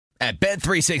At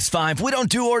Bet365, we don't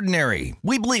do ordinary.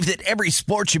 We believe that every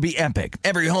sport should be epic.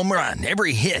 Every home run,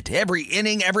 every hit, every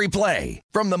inning, every play.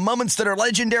 From the moments that are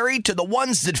legendary to the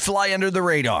ones that fly under the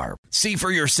radar. See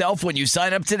for yourself when you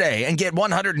sign up today and get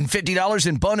 $150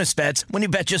 in bonus bets when you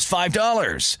bet just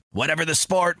 $5. Whatever the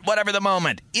sport, whatever the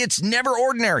moment, it's never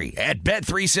ordinary at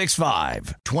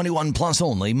Bet365. 21 plus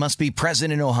only. Must be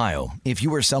present in Ohio. If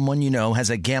you or someone you know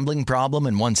has a gambling problem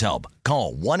and wants help,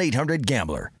 call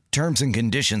 1-800-GAMBLER. Terms and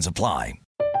conditions apply.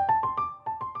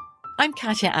 I'm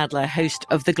Katya Adler, host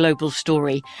of The Global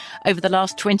Story. Over the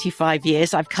last 25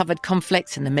 years, I've covered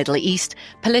conflicts in the Middle East,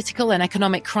 political and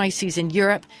economic crises in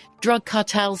Europe, drug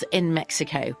cartels in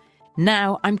Mexico.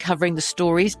 Now I'm covering the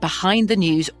stories behind the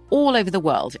news all over the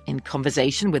world in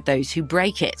conversation with those who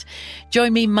break it.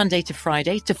 Join me Monday to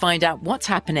Friday to find out what's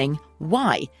happening,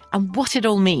 why, and what it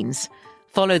all means.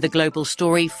 Follow The Global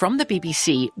Story from the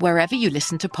BBC wherever you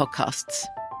listen to podcasts.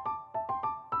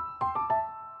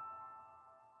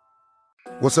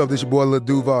 What's up, this your boy Lil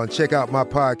Duval, and check out my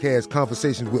podcast,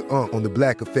 Conversations with Unc, on the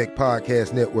Black Effect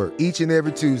Podcast Network. Each and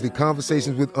every Tuesday,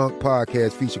 Conversations with Unc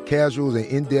podcast feature casuals and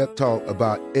in-depth talk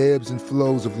about ebbs and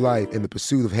flows of life and the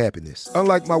pursuit of happiness.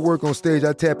 Unlike my work on stage,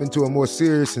 I tap into a more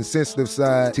serious and sensitive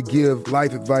side to give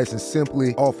life advice and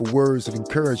simply offer words of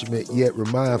encouragement, yet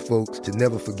remind folks to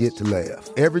never forget to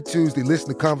laugh. Every Tuesday, listen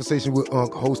to Conversation with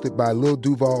Unc, hosted by Lil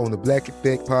Duval on the Black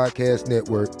Effect Podcast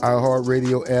Network,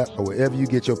 iHeartRadio app, or wherever you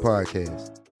get your podcasts.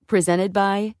 Presented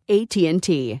by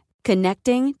AT&T.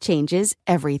 Connecting changes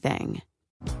everything.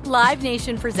 Live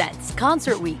Nation presents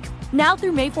Concert Week. Now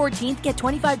through May 14th, get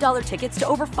 $25 tickets to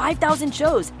over 5,000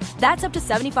 shows. That's up to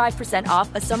 75% off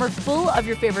a summer full of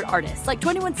your favorite artists like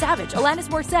 21 Savage, Alanis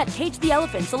Morissette, Cage the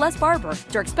Elephant, Celeste Barber,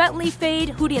 Dierks Bentley,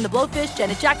 Fade, Hootie and the Blowfish,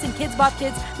 Janet Jackson, Kidz Bop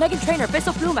Kids, Meghan Trainor,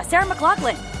 Bissell Pluma, Sarah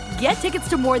McLachlan. Get tickets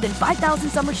to more than 5,000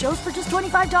 summer shows for just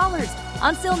 $25.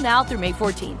 Until now through May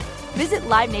 14th. Visit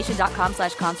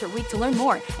LiveNation.com/Concert Week to learn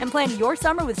more and plan your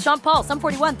summer with Sean Paul, Sum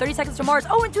 41, 30 Seconds to Mars,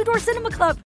 and Two Door Cinema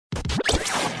Club.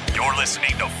 You're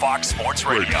listening to Fox Sports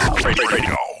Radio.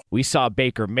 We saw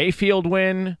Baker Mayfield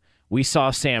win. We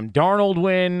saw Sam Darnold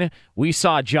win. We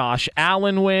saw Josh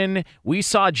Allen win. We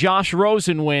saw Josh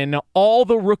Rosen win. All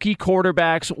the rookie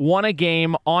quarterbacks won a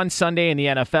game on Sunday in the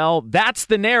NFL. That's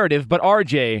the narrative. But,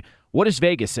 RJ, what does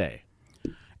Vegas say?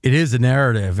 It is the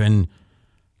narrative, and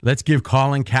let's give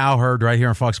Colin Cowherd right here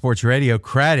on Fox Sports Radio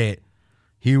credit.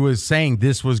 He was saying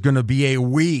this was going to be a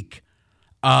week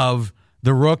of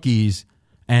the rookies,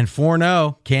 and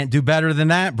 4-0. Can't do better than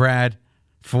that, Brad.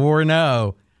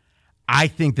 4-0. I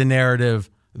think the narrative,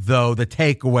 though, the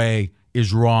takeaway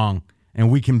is wrong, and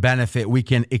we can benefit. We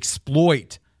can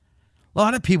exploit. A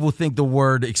lot of people think the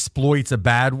word exploit's a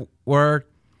bad word.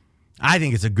 I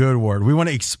think it's a good word. We want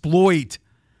to exploit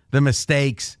the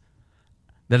mistakes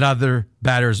that other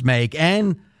batters make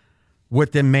and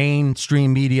what the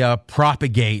mainstream media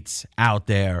propagates out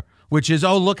there, which is,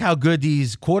 oh, look how good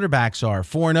these quarterbacks are.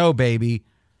 4-0, baby.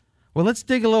 Well, let's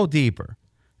dig a little deeper.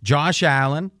 Josh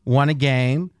Allen won a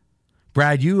game.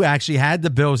 Brad, you actually had the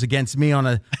Bills against me on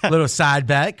a little side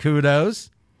bet. Kudos.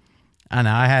 I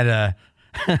know I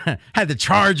had the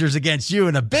Chargers against you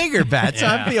in a bigger bet, so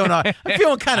I'm feeling kind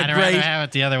of I'd rather have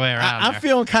it the other way around. I'm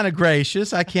feeling kind of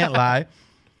gracious. I can't lie.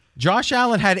 Josh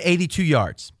Allen had 82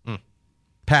 yards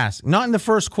passing. Not in the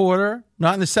first quarter,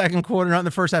 not in the second quarter, not in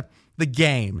the first half. The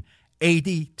game,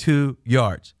 82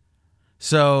 yards.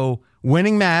 So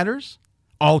winning matters.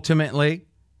 Ultimately,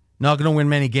 not going to win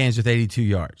many games with 82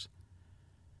 yards.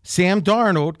 Sam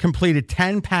Darnold completed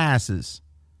 10 passes.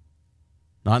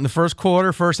 Not in the first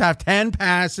quarter, first half, 10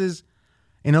 passes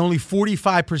in only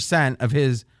 45% of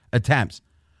his attempts.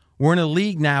 We're in a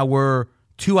league now where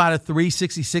 2 out of 3,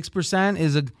 66%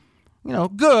 is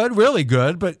good, really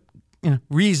good, but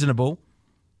reasonable.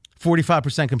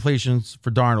 45% completions for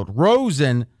Darnold.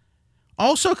 Rosen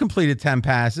also completed 10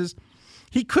 passes.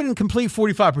 He couldn't complete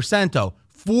 45%, though.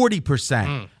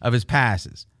 40% of his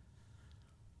passes.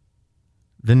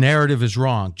 The narrative is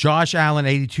wrong. Josh Allen,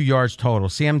 82 yards total.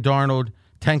 Sam Darnold,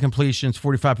 10 completions,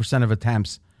 45% of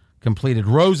attempts completed.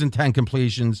 Rosen, 10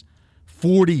 completions,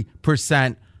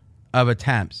 40% of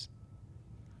attempts.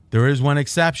 There is one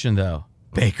exception, though.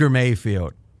 Baker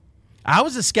Mayfield. I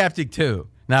was a skeptic, too.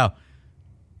 Now,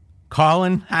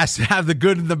 Colin has to have the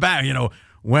good and the bad.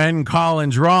 When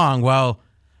Colin's wrong, well,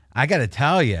 I got to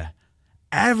tell you,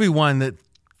 everyone that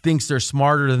thinks they're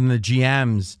smarter than the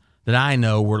GMs that I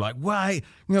know were like, why?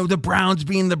 The Browns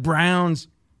being the Browns.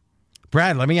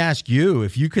 Brad, let me ask you,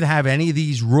 if you could have any of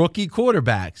these rookie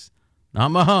quarterbacks,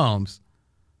 not Mahomes,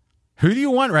 who do you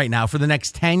want right now for the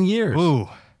next 10 years? Ooh,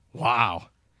 wow.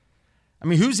 I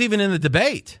mean, who's even in the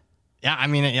debate? Yeah, I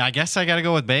mean, I guess I got to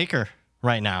go with Baker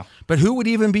right now. But who would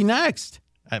even be next?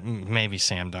 Maybe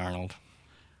Sam Darnold.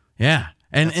 Yeah.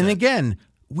 And again,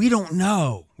 we don't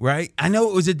know, right? I know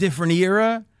it was a different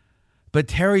era, but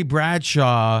Terry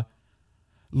Bradshaw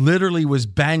literally was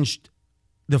benched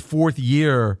the fourth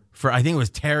year for, I think it was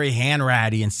Terry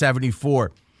Hanratty in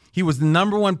 74. He was the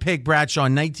number one pick, Bradshaw,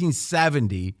 in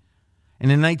 1970. And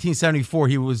in 1974,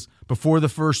 he was, before the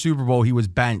first Super Bowl, he was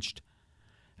benched.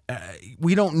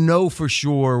 We don't know for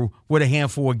sure what a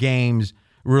handful of games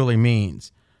really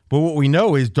means. But what we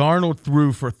know is Darnold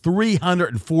threw for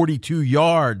 342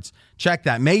 yards. Check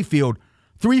that. Mayfield,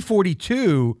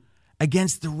 342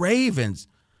 against the Ravens,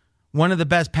 one of the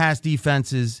best pass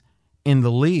defenses in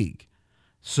the league.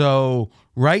 So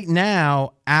right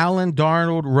now, Allen,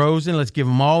 Darnold, Rosen, let's give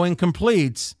them all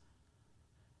incompletes.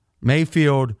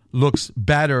 Mayfield looks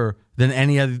better than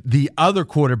any of the other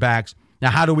quarterbacks.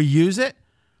 Now, how do we use it?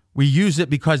 We use it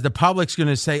because the public's going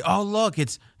to say, oh, look,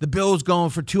 it's the Bills going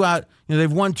for 2 out.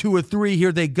 They've won 2 or 3.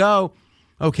 Here they go.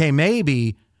 Okay,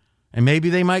 maybe. And maybe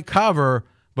they might cover.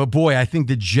 But, boy, I think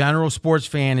the general sports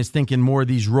fan is thinking more of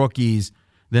these rookies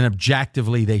than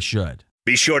objectively they should.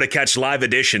 Be sure to catch live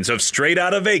editions of Straight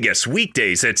Outta Vegas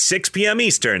weekdays at 6 p.m.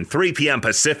 Eastern, 3 p.m.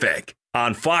 Pacific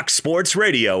on Fox Sports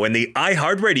Radio and the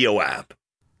iHeartRadio app.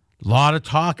 A lot of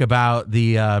talk about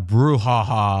the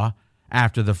brouhaha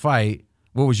after the fight.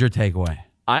 What was your takeaway?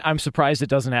 I'm surprised it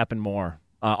doesn't happen more,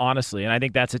 honestly. And I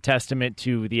think that's a testament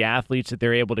to the athletes that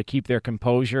they're able to keep their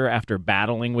composure after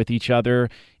battling with each other.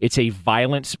 It's a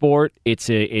violent sport. It's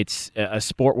a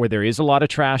sport where there is a lot of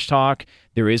trash talk.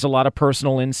 There is a lot of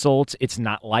personal insults. It's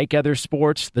not like other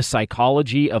sports. The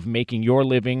psychology of making your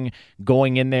living,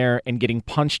 going in there and getting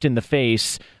punched in the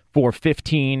face for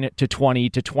 15 to 20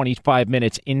 to 25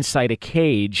 minutes inside a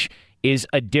cage is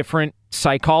a different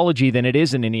psychology than it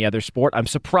is in any other sport. I'm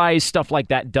surprised stuff like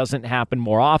that doesn't happen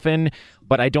more often,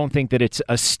 but I don't think that it's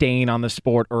a stain on the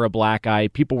sport or a black eye.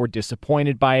 People were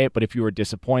disappointed by it, but if you were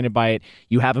disappointed by it,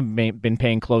 you haven't been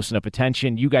paying close enough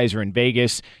attention. You guys are in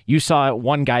Vegas. You saw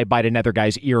one guy bite another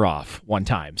guy's ear off one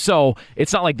time. So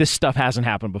it's not like this stuff hasn't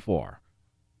happened before.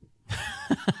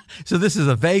 So this is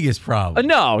a Vegas problem.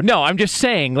 No, I'm just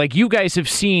saying, like, you guys have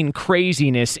seen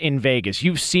craziness in Vegas.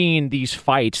 You've seen these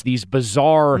fights, these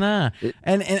bizarre... And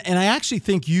I actually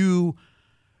think you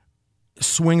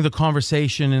swing the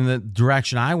conversation in the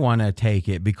direction I want to take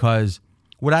it, because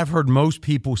what I've heard most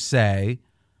people say,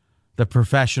 the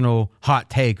professional hot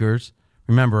takers,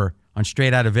 remember, on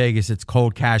Straight Outta Vegas, it's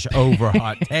cold cash over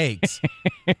hot takes.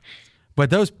 But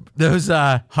those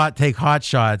hot take hot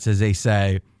shots, as they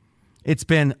say, it's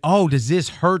been, oh, does this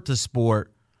hurt the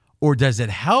sport or does it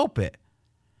help it?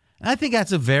 And I think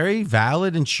that's a very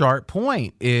valid and sharp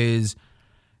point, is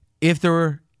if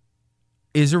there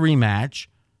is a rematch,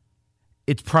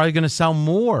 it's probably going to sell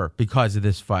more because of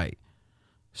this fight.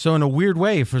 So in a weird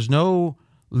way, if there's no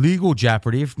legal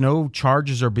jeopardy, if no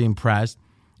charges are being pressed,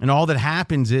 and all that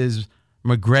happens is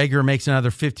McGregor makes another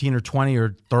 15 or 20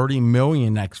 or 30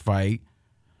 million next fight,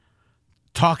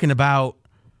 talking about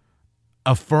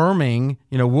affirming,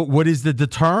 what is the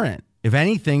deterrent? If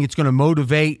anything, it's going to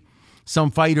motivate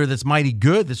some fighter that's mighty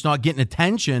good, that's not getting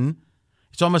attention.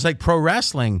 It's almost like pro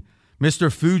wrestling.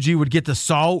 Mr. Fuji would get the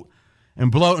salt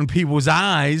and blow it in people's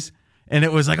eyes, and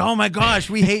it was like, oh my gosh,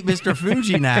 we hate Mr.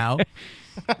 Fuji now.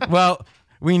 Well,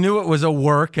 we knew it was a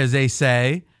work, as they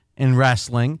say in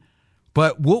wrestling,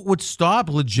 but what would stop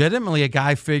legitimately a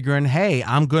guy figuring, hey,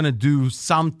 I'm going to do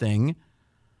something?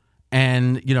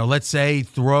 And, let's say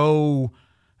throw,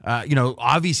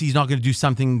 obviously he's not going to do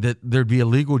something that there'd be a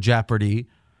legal jeopardy,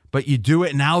 but you do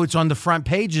it, and now it's on the front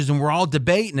pages, and we're all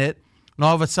debating it, and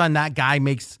all of a sudden that guy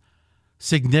makes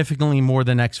significantly more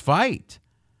the next fight.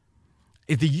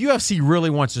 If the UFC really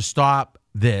wants to stop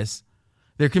this,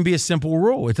 there can be a simple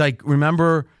rule. It's like,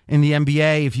 remember in the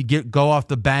NBA, if you go off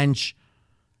the bench,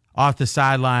 off the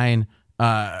sideline,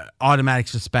 automatic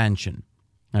suspension.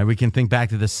 We can think back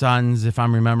to the Suns, if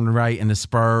I'm remembering right, and the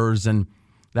Spurs, and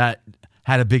that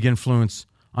had a big influence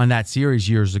on that series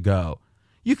years ago.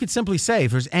 You could simply say,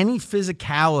 if there's any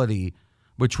physicality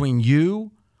between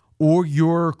you or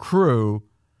your crew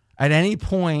at any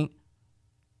point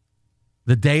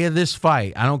the day of this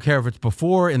fight, I don't care if it's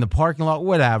before, in the parking lot,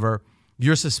 whatever,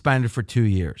 you're suspended for 2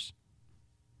 years.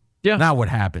 Now what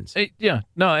happens? And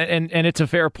it's a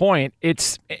fair point.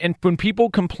 And when people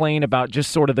complain about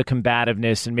just sort of the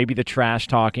combativeness and maybe the trash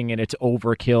talking and it's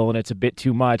overkill and it's a bit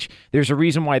too much, there's a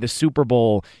reason why the Super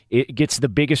Bowl it gets the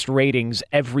biggest ratings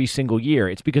every single year.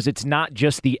 It's because it's not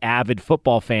just the avid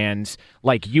football fans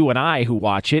like you and I who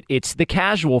watch it. It's the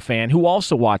casual fan who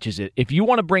also watches it. If you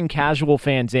want to bring casual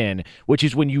fans in, which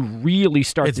is when you really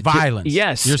start it's violence.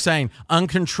 Yes. You're saying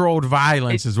uncontrolled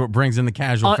violence is what brings in the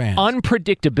casual fans.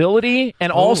 Unpredictability.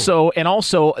 And also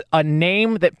a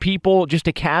name that people, just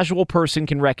a casual person,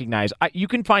 can recognize. You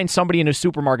can find somebody in a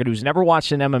supermarket who's never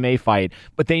watched an MMA fight,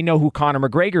 but they know who Conor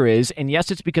McGregor is. And yes,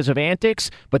 it's because of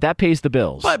antics, but that pays the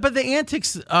bills. But the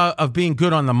antics of being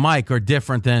good on the mic are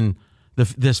different than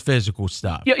this physical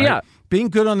stuff. Yeah, right? yeah. Being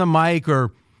good on the mic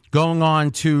or going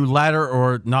on to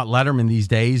not Letterman these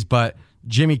days, but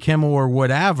Jimmy Kimmel or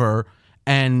whatever,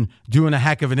 and doing a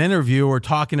heck of an interview or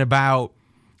talking about,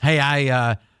 hey,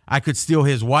 I could steal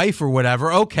his wife or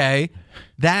whatever. Okay,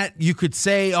 that you could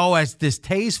say, oh, as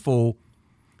distasteful,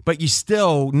 but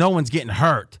no one's getting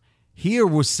hurt. Here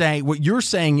we're saying, what you're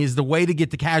saying is the way to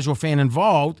get the casual fan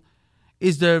involved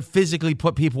is to physically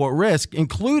put people at risk,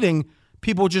 including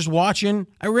people just watching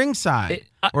at ringside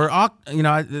or on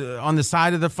the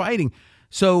side of the fighting.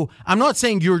 So I'm not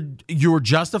saying you're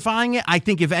justifying it. I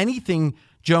think if anything,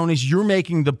 Jonas, you're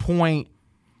making the point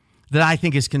that I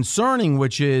think is concerning,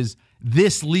 which is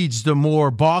this leads to more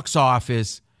box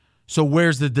office. So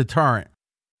where's the deterrent?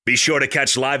 Be sure to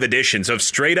catch live editions of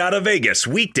Straight Outta Vegas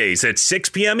weekdays at 6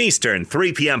 p.m. Eastern,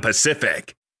 3 p.m.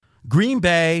 Pacific. Green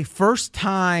Bay, first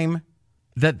time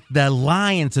that the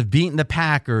Lions have beaten the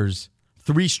Packers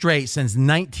 3 straight since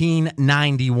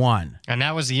 1991. And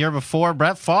that was the year before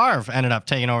Brett Favre ended up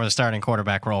taking over the starting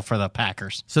quarterback role for the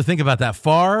Packers. So think about that.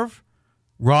 Favre,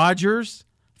 Rodgers,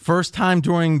 first time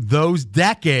during those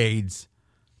decades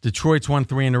Detroit's won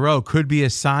 3 in a row. Could be a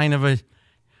sign of a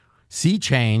sea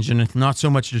change, and it's not so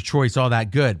much Detroit's all that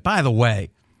good. By the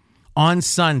way, on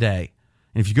Sunday,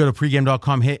 and if you go to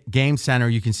pregame.com, hit Game Center,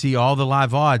 you can see all the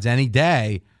live odds any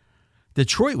day.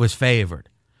 Detroit was favored.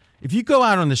 If you go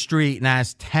out on the street and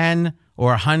ask 10 or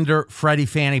 100 Freddie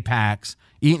Fanny packs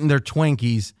eating their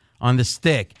Twinkies on the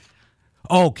stick,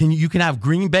 you can have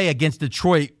Green Bay against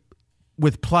Detroit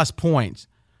with plus points.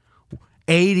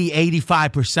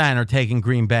 85% are taking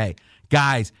Green Bay.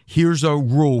 Guys, here's a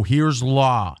rule. Here's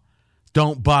law.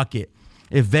 Don't bucket.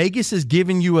 If Vegas is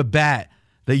giving you a bet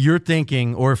that you're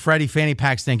thinking, or Freddie Fanny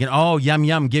Pack's thinking, oh,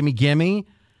 yum, gimme,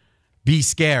 be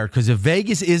scared. Because if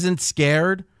Vegas isn't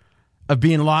scared of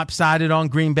being lopsided on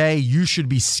Green Bay, you should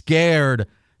be scared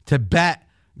to bet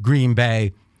Green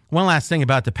Bay. One last thing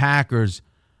about the Packers.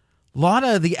 A lot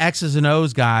of the X's and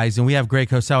O's guys, and we have Greg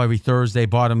Cosell every Thursday,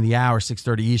 bottom of the hour,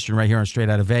 6:30 Eastern, right here on Straight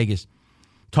Outta Vegas,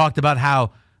 talked about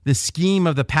how the scheme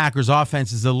of the Packers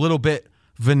offense is a little bit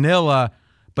vanilla,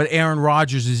 but Aaron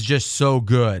Rodgers is just so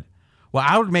good. Well,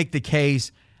 I would make the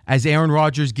case as Aaron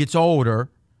Rodgers gets older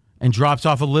and drops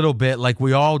off a little bit like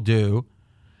we all do,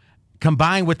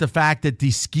 combined with the fact that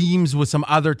the schemes with some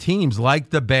other teams like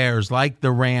the Bears, like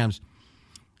the Rams,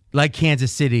 like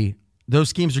Kansas City, those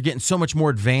schemes are getting so much more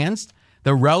advanced.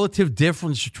 The relative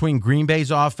difference between Green Bay's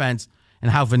offense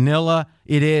and how vanilla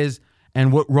it is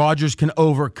and what Rodgers can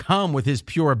overcome with his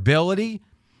pure ability,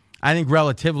 I think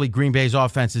relatively Green Bay's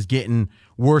offense is getting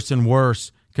worse and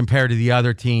worse compared to the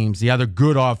other teams, the other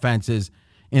good offenses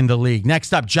in the league.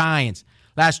 Next up, Giants.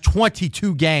 Last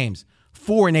 22 games,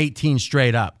 4-18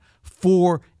 straight up.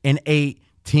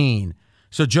 4-18.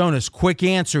 So, Jonas, quick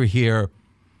answer here.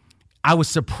 I was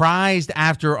surprised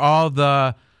after all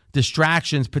the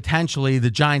distractions, potentially,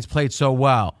 the Giants played so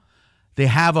well. They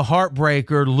have a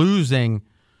heartbreaker losing.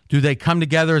 Do they come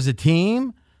together as a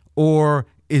team, or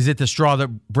is it the straw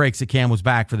that breaks the camel's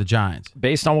back for the Giants?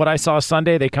 Based on what I saw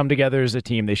Sunday, they come together as a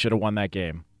team. They should have won that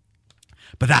game.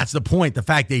 But that's the point. The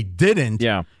fact they didn't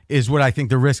is what I think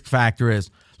the risk factor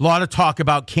is. A lot of talk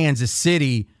about Kansas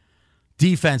City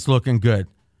defense looking good.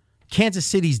 Kansas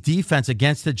City's defense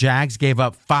against the Jags gave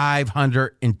up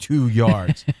 502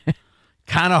 yards.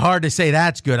 Kind of hard to say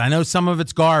that's good. I know some of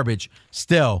it's garbage.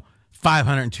 Still,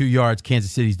 502 yards,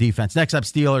 Kansas City's defense. Next up,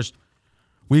 Steelers.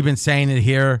 We've been saying it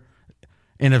here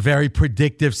in a very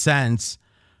predictive sense.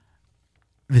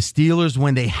 The Steelers,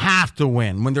 when they have to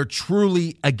win, when they're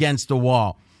truly against the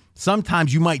wall,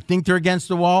 sometimes you might think they're against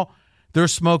the wall, they're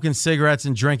smoking cigarettes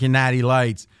and drinking Natty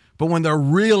Lights. But when they're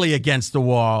really against the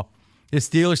wall, the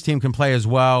Steelers team can play as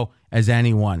well as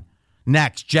anyone.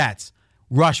 Next, Jets.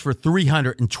 Rush for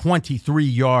 323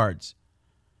 yards.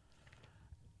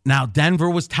 Now, Denver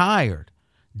was tired.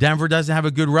 Denver doesn't have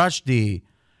a good rush D.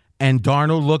 And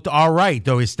Darnold looked all right,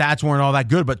 though his stats weren't all that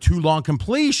good, but 2 long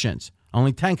completions,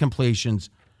 only 10 completions.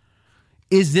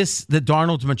 Is this the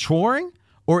Darnold's maturing?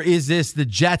 Or is this the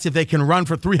Jets, if they can run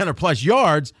for 300-plus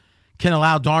yards, can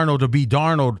allow Darnold to be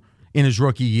Darnold in his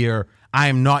rookie year? I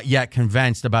am not yet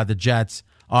convinced about the Jets'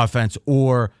 offense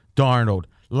or Darnold.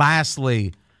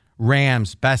 Lastly,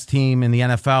 Rams, best team in the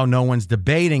NFL. No one's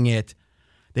debating it.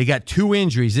 They got 2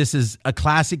 injuries. This is a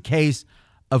classic case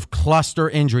of cluster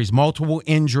injuries, multiple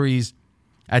injuries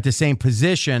at the same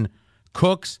position.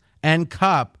 Cooks and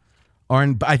Kupp are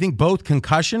in, I think, both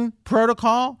concussion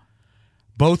protocol.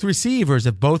 Both receivers,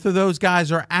 if both of those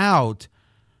guys are out,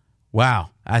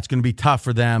 wow, that's going to be tough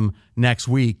for them next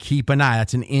week. Keep an eye.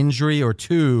 That's an injury or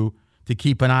 2 to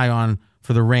keep an eye on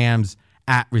for the Rams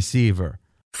at receiver.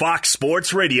 Fox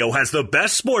Sports Radio has the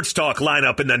best sports talk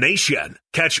lineup in the nation.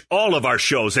 Catch all of our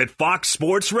shows at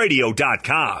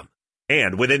foxsportsradio.com.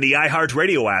 And within the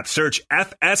iHeartRadio app, search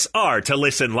FSR to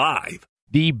listen live.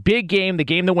 The big game, the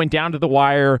game that went down to the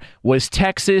wire, was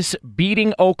Texas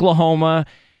beating Oklahoma.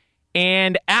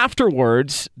 And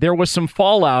afterwards, there was some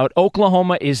fallout.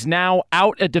 Oklahoma is now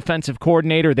out a defensive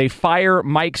coordinator. They fire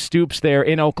Mike Stoops there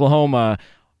in Oklahoma.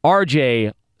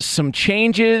 RJ, some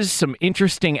changes, some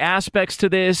interesting aspects to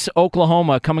this.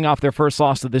 Oklahoma coming off their first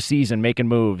loss of the season, making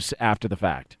moves after the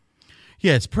fact.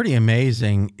 Yeah, it's pretty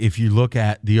amazing if you look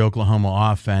at the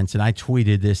Oklahoma offense, and I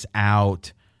tweeted this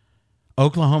out.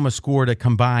 Oklahoma scored a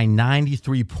combined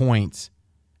 93 points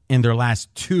in their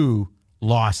last 2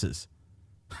 losses.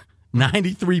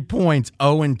 93 points,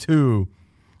 0-2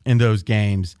 in those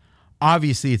games.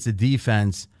 Obviously, it's a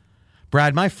defense.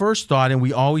 Brad, my first thought, and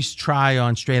we always try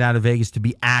on Straight Out of Vegas to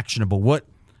be actionable. What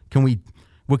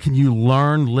can you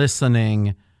learn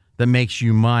listening that makes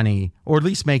you money, or at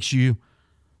least makes you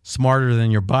smarter than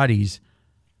your buddies?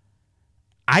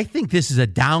 I think this is a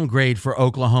downgrade for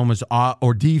Oklahoma's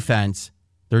defense,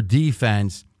 their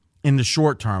defense, in the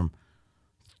short term.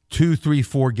 2, 3,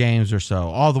 4 games or so,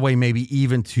 all the way maybe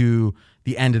even to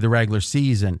the end of the regular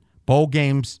season. Bowl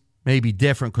games may be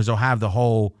different because they'll have the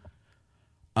whole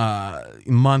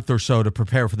month or so to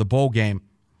prepare for the bowl game.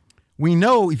 We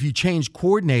know if you change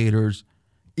coordinators,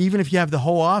 even if you have the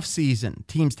whole offseason,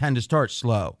 teams tend to start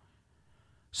slow.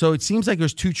 So it seems like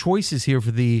there's 2 choices here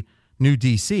for the new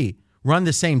DC. Run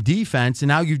the same defense, and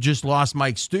now you've just lost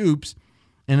Mike Stoops.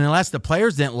 And unless the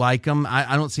players didn't like him,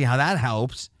 I don't see how that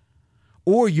helps.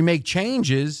 Or you make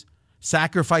changes,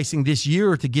 sacrificing this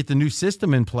year to get the new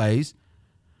system in place.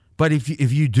 But if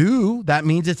you do, that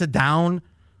means it's a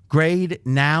downgrade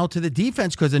now to the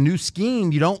defense because a new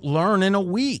scheme you don't learn in a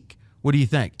week. What do you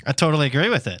think? I totally agree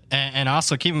with it. And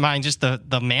also keep in mind just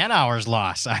the man hours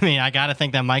loss. I mean, I got to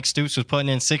think that Mike Stoops was putting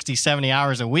in 60, 70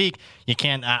 hours a week. You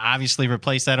can't obviously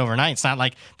replace that overnight. It's not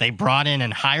like they brought in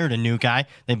and hired a new guy.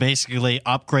 They basically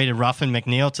upgraded Ruffin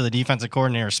McNeil to the defensive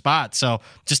coordinator spot. So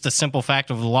just the simple fact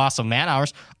of the loss of man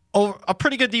hours. Oh, a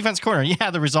pretty good defense coordinator.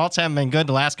 Yeah, the results haven't been good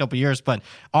the last couple of years, but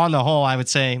on the whole, I would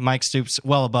say Mike Stoops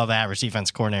well above average defense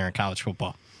coordinator in college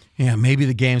football. Yeah, maybe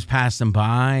the game's passed him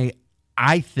by.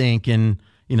 I think, and,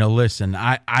 listen,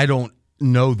 I don't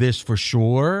know this for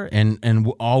sure,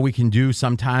 and all we can do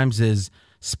sometimes is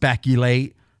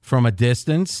speculate from a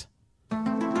distance. But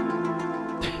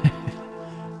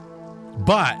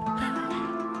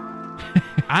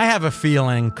I have a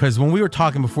feeling, because when we were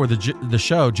talking before the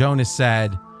show, Jonas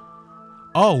said,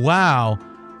 oh, wow,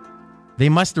 they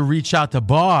must have reached out to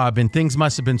Bob, and things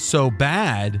must have been so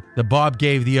bad that Bob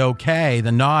gave the okay,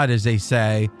 the nod, as they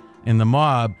say in the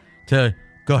mob, to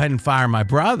go ahead and fire my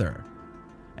brother.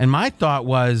 And my thought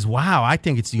was, wow, I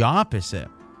think it's the opposite.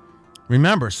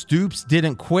 Remember, Stoops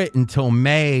didn't quit until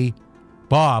May,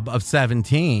 Bob, of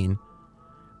 17.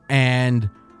 And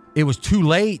it was too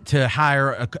late to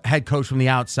hire a head coach from the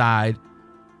outside.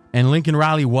 And Lincoln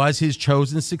Riley was his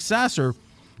chosen successor.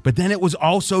 But then it was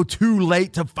also too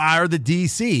late to fire the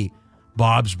DC,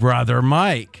 Bob's brother,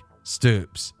 Mike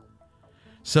Stoops.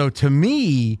 So to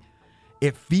me,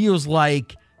 it feels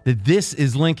like that this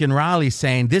is Lincoln Riley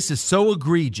saying, this is so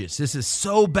egregious, this is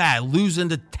so bad, losing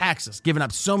to Texas, giving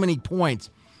up so many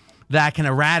points that I can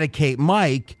eradicate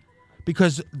Mike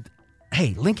because,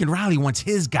 hey, Lincoln Riley wants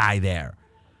his guy there.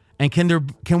 And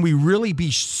can we really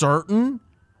be certain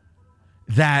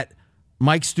that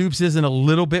Mike Stoops isn't a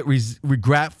little bit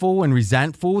regretful and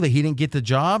resentful that he didn't get the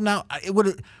job? Now,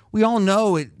 we all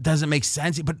know it doesn't make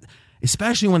sense, but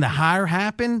especially when the hire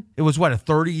happened, it was, a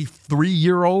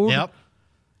 33-year-old? Yep.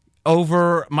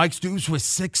 Over Mike Stoops with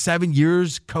 6-7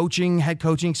 years head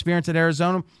coaching experience at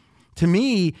Arizona. To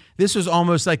me, this was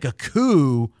almost like a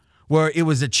coup where it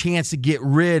was a chance to get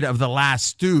rid of the last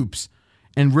Stoops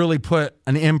and really put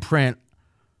an imprint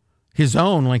his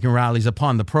own Lincoln Riley's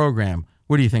upon the program.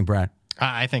 What do you think, Brad?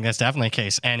 I think that's definitely the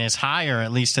case. And his hire,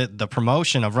 at least the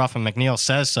promotion of Ruffin McNeil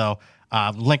says so,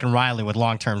 Lincoln Riley with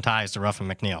long-term ties to Ruffin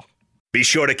McNeil. Be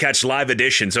sure to catch live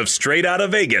editions of Straight Outta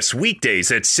Vegas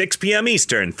weekdays at 6 p.m.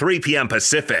 Eastern, 3 p.m.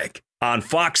 Pacific on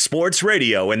Fox Sports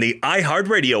Radio and the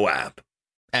iHeartRadio app.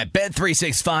 At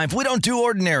Bet365, we don't do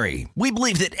ordinary. We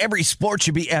believe that every sport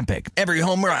should be epic. Every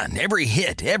home run, every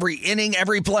hit, every inning,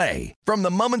 every play. From the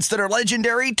moments that are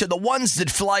legendary to the ones that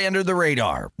fly under the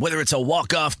radar. Whether it's a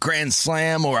walk-off grand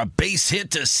slam or a base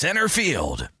hit to center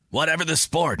field. Whatever the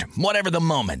sport, whatever the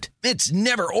moment. It's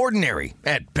never ordinary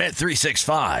at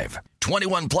Bet365.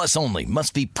 21 plus only.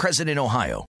 Must be present in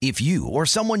Ohio. If you or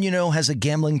someone you know has a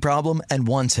gambling problem and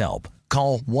wants help,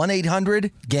 call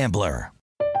 1-800-GAMBLER.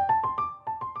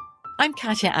 I'm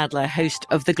Katya Adler, host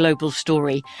of The Global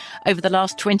Story. Over the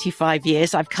last 25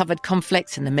 years, I've covered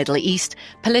conflicts in the Middle East,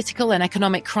 political and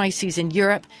economic crises in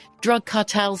Europe, drug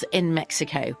cartels in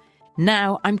Mexico.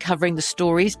 Now I'm covering the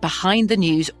stories behind the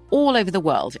news all over the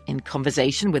world in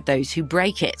conversation with those who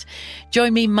break it.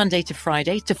 Join me Monday to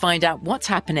Friday to find out what's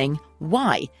happening,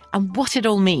 why, and what it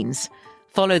all means.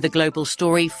 Follow The Global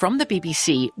Story from the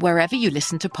BBC wherever you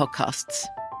listen to podcasts.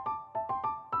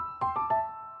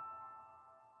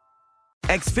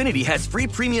 Xfinity has free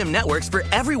premium networks for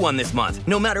everyone this month,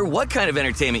 no matter what kind of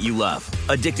entertainment you love.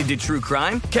 Addicted to true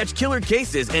crime? Catch killer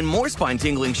cases and more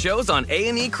spine-tingling shows on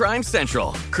A&E Crime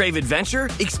Central. Crave adventure?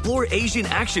 Explore Asian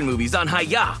action movies on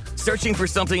Hi-Ya. Searching for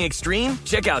something extreme?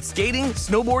 Check out skating,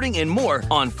 snowboarding, and more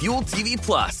on Fuel TV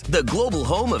Plus, the global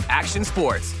home of action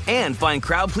sports. And find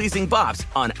crowd-pleasing bops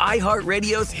on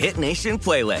iHeartRadio's Hit Nation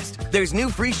playlist. There's new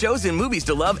free shows and movies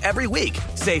to love every week.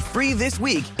 Say free this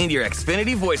week in your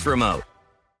Xfinity voice remote.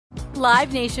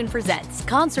 Live Nation presents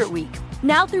Concert Week.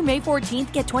 Now through May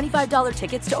 14th, get $25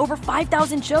 tickets to over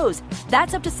 5,000 shows.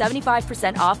 That's up to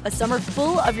 75% off a summer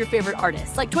full of your favorite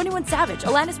artists like 21 Savage,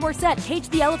 Alanis Morissette, Cage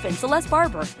the Elephant, Celeste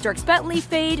Barber, Dierks Bentley,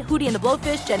 Fade, Hootie and the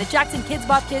Blowfish, Janet Jackson, Kids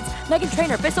Bop Kids, Meghan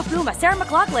Trainor, Bissell Pluma, Sarah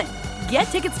McLachlan. Get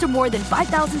tickets to more than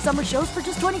 5,000 summer shows for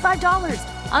just $25.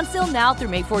 Until now through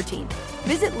May 14th.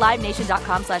 Visit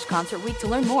LiveNation.com/Concert Week to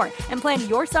learn more and plan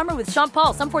your summer with Sean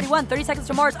Paul, Sum 41, 30 Seconds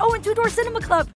to Mars, and Two Door Cinema Club.